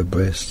touch her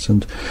breasts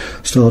and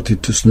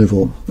started to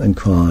snivel and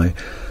cry.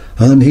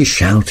 And he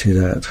shouted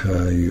at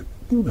her, "You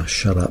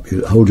shut up,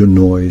 you hold your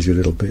noise, you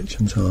little bitch,"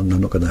 and so on, "I'm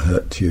not going to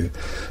hurt you."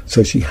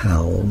 So she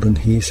howled, and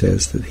he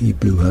says that he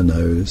blew her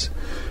nose,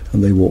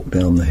 and they walked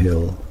down the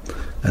hill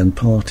and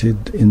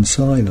parted in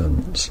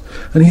silence.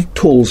 And he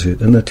calls it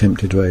an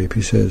attempted rape.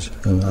 He says,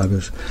 I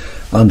was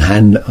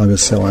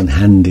so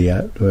unhandy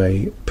at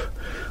rape.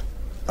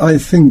 I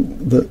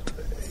think that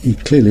he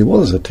clearly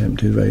was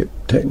attempted rape,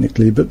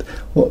 technically, but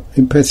what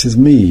impresses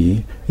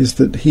me is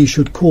that he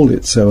should call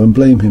it so and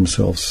blame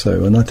himself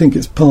so, and I think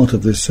it's part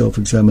of this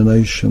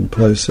self-examination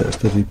process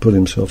that he put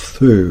himself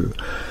through,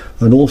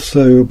 and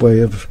also a way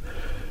of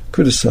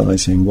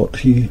criticising what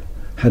he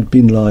had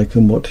been like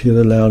and what he had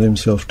allowed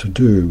himself to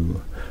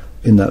do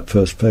in that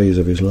first phase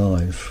of his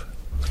life.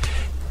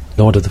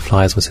 Lord of the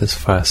Flies was his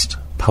first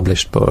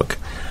published book,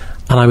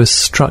 and I was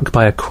struck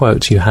by a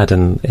quote you had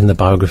in the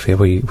biography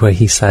where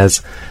he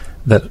says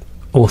that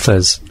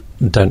authors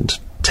don't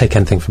take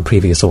anything from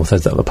previous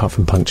authors apart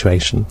from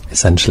punctuation,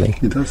 essentially.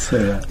 He does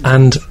say that.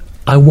 And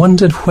I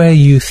wondered where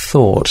you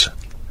thought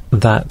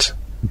that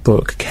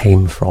book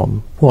came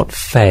from. What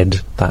fed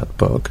that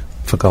book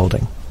for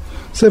Golding?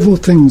 Several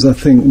things, I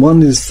think.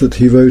 One is that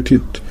he wrote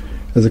it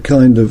as a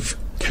kind of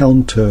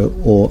counter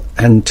or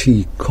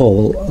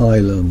anti-Coral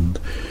Island.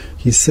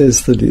 He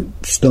says that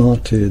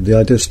the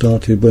idea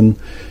started when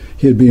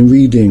he had been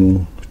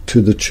reading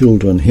to the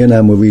children. He and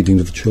Anne were reading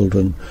to the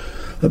children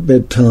at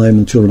bedtime,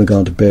 and the children had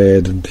gone to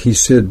bed, and he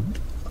said,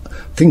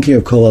 thinking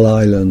of Coral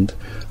Island,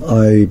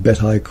 I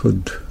bet I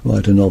could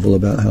write a novel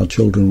about how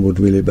children would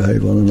really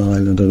behave on an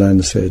island, and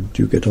Anne said,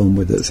 you get on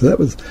with it. So that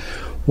was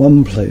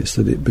one place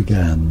that it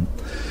began.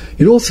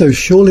 It also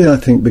surely, I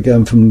think,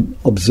 began from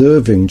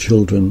observing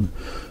children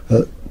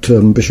at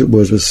Bishop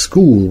Wordsworth's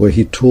school, where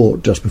he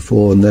taught just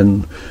before and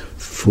then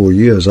for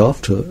years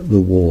after the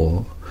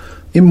war.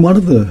 In one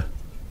of the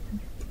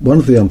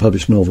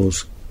unpublished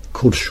novels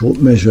called Short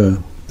Measure,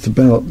 it's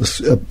about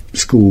a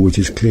school which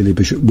is clearly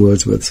Bishop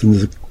Wordsworth's, and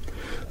there's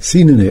a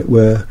scene in it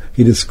where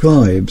he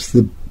describes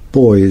the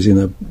boys in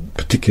a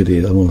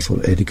particularly, I want to sort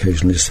of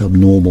educationally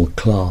subnormal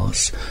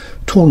class,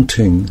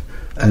 taunting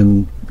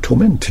and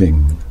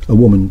tormenting a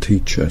woman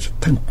teacher. It's a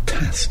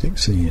fantastic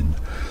scene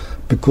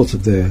because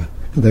of their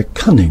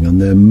cunning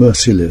and their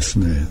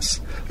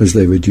mercilessness as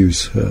they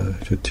reduce her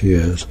to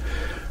tears.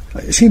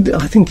 See,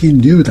 I think he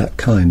knew that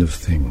kind of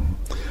thing.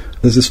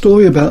 There's a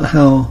story about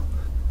how,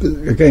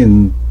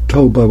 again,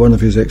 told by one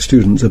of his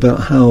ex-students, about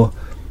how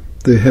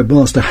the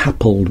headmaster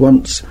Happold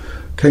once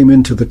came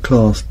into the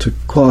class to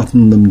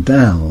quieten them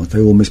down. They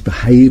were all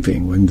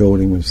misbehaving when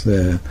Golding was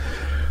there,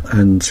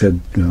 and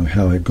said,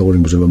 how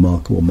Golding was a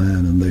remarkable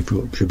man and they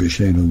should be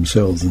ashamed of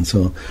themselves and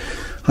so on.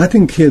 I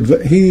think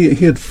he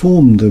had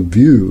formed a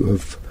view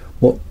of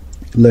what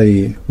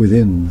lay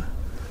within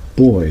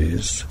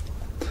boys,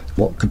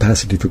 what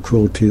capacity for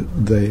cruelty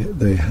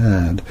they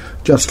had,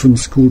 just from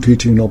school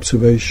teaching and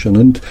observation.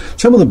 And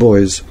some of the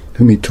boys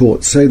whom he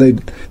taught say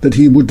that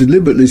he would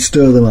deliberately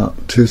stir them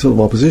up to sort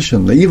of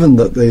opposition, even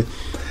that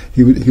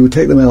he would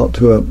take them out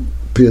to a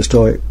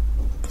prehistoric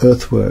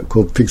earthwork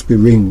called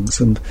Figsbury Rings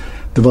and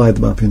divide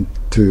them up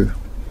into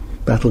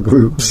battle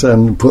groups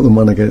and put them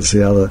one against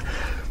the other.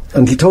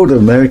 And he told an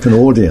American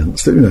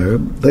audience that,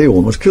 they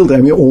almost killed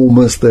him.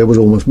 There was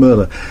almost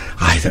murder.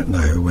 I don't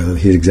know whether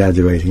he's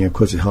exaggerating. Of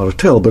course, it's hard to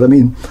tell. But,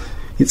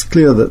 it's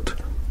clear that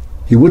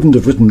he wouldn't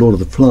have written Lord of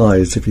the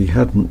Flies if he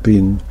hadn't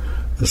been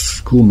a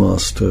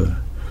schoolmaster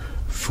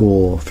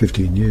for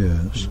 15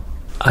 years.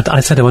 I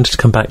said I wanted to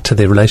come back to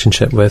the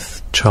relationship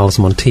with Charles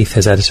Monteith,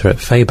 his editor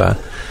at Faber.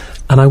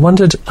 And I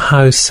wondered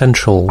how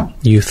central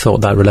you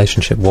thought that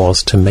relationship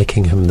was to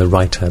making him the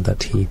writer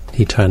that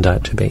he turned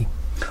out to be.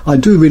 I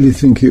do really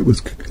think it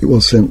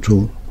was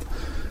central.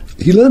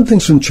 He learned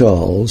things from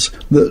Charles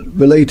that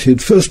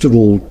related, first of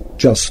all,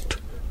 just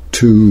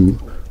to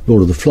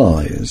Lord of the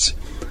Flies,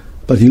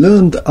 but he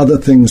learned other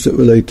things that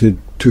related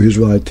to his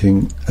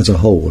writing as a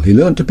whole. He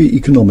learned to be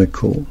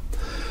economical.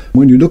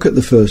 When you look at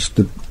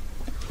the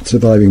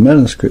surviving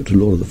manuscript of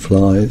Lord of the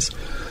Flies,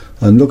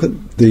 and look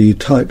at the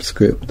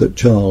typescript that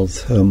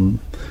Charles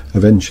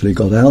eventually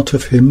got out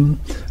of him,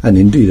 and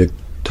indeed a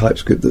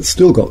typescript that's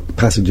still got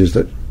passages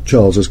that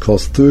Charles has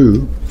crossed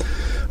through,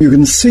 you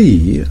can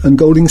see, and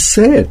Golding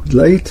said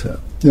later,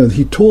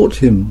 he taught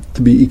him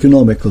to be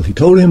economical. He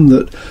told him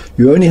that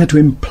you only had to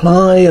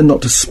imply and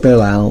not to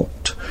spell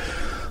out.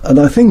 And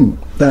I think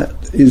that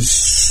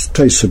is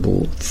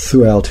traceable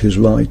throughout his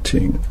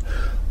writing.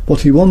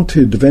 What he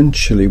wanted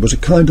eventually was a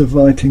kind of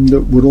writing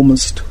that would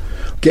almost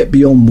get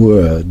beyond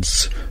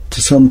words to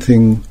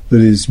something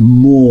that is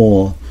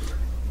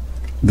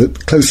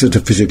closer to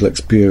physical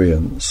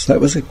experience. That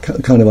was a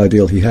kind of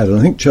ideal he had, and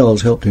I think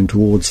Charles helped him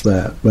towards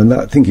that. And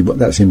I think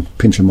that's in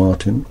Pincher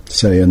Martin,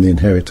 and The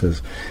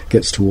Inheritors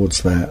gets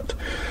towards that.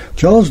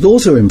 Charles was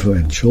also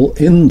influential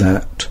in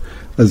that,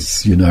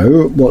 as you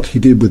know, what he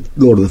did with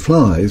Lord of the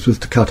Flies was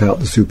to cut out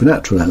the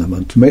supernatural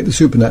element, to make the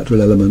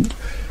supernatural element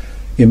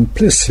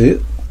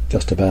implicit,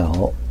 just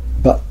about,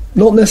 but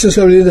not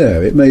necessarily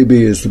there. It may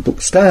be as the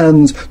book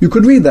stands. You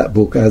could read that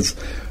book as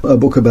a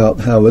book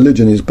about how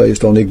religion is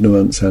based on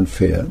ignorance and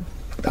fear,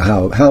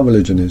 how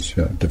religion is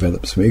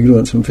develops from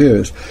ignorance and fear.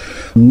 Is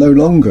no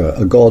longer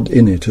a God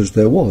in it as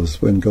there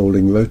was when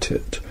Golding wrote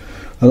it.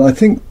 And I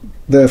think,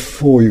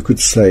 therefore, you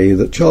could say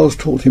that Charles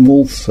taught him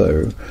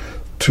also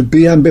to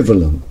be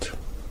ambivalent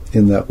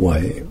in that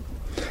way.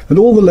 And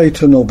all the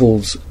later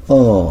novels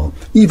are,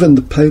 even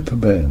The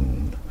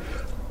Papermen,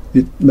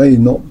 it may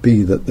not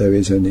be that there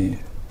is any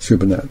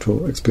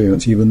supernatural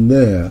experience even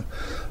there.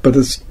 But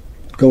as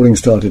Golding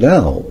started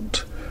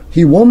out,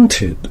 he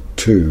wanted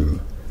to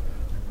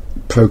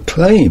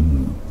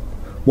proclaim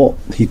what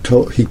he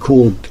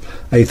called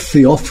a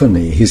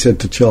theophany. He said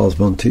to Charles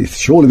Monteith,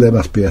 surely there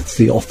must be a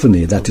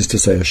theophany, that is to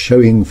say, a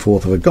showing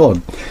forth of a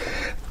god.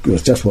 It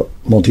was just what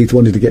Monteith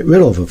wanted to get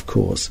rid of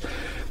course.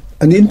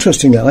 And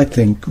interestingly, I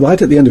think,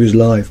 right at the end of his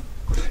life,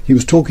 he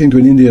was talking to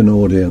an Indian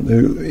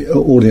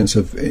audience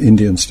of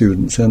Indian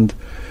students, and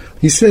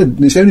he said,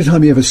 it's the only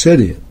time he ever said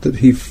it, that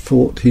he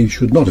thought he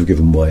should not have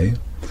given way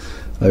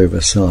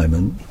over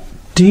Simon.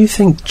 Do you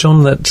think,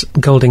 John, that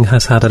Golding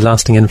has had a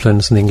lasting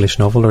influence on the English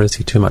novel, or is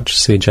he too much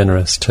sui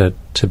generis to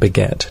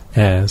beget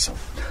heirs?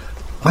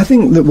 I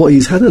think that what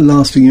he's had a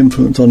lasting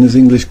influence on is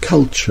English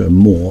culture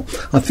more.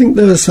 I think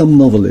there are some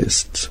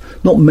novelists,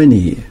 not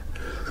many,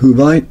 who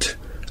write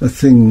a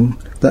thing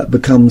that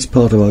becomes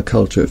part of our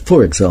culture.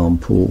 For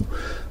example,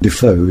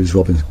 Defoe's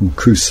Robinson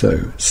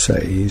Crusoe,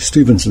 say,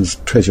 Stevenson's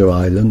Treasure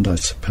Island, I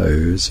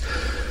suppose,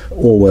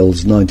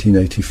 Orwell's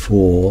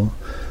 1984,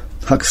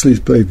 Huxley's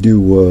Brave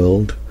New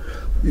World.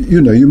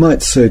 You know, you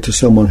might say to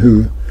someone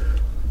who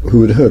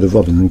had heard of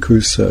Robinson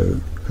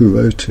Crusoe, who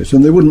wrote it,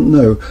 and they wouldn't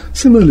know.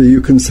 Similarly,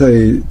 you can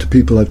say to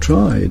people I've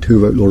tried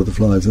who wrote Lord of the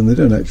Flies, and they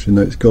don't actually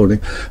know it's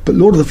Golding. But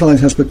Lord of the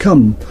Flies has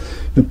become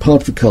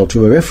part of the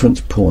culture, a reference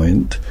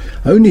point.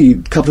 Only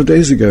a couple of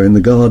days ago in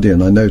The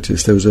Guardian, I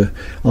noticed there was an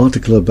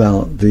article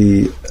about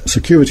the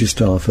security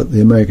staff at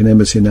the American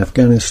Embassy in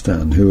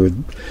Afghanistan who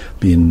had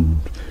been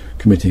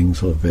committing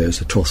sort of various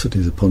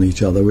atrocities upon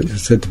each other, which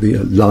is said to be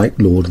like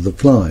Lord of the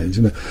Flies.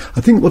 You know,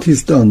 I think what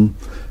he's done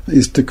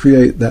is to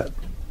create that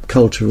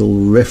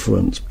cultural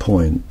reference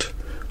point.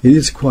 It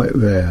is quite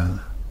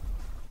rare.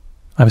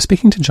 I was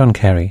speaking to John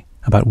Carey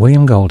about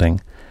William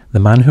Golding, the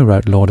man who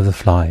wrote Lord of the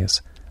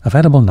Flies,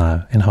 available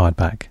now in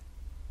hardback.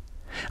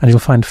 And you'll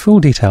find full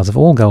details of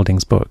all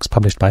Golding's books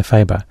published by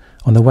Faber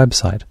on the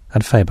website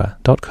at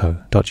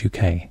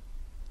faber.co.uk.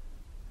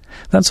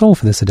 That's all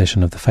for this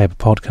edition of the Faber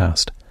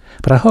podcast,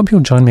 but I hope you'll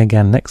join me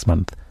again next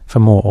month for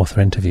more author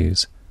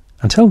interviews.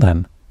 Until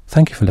then,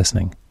 thank you for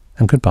listening,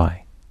 and goodbye.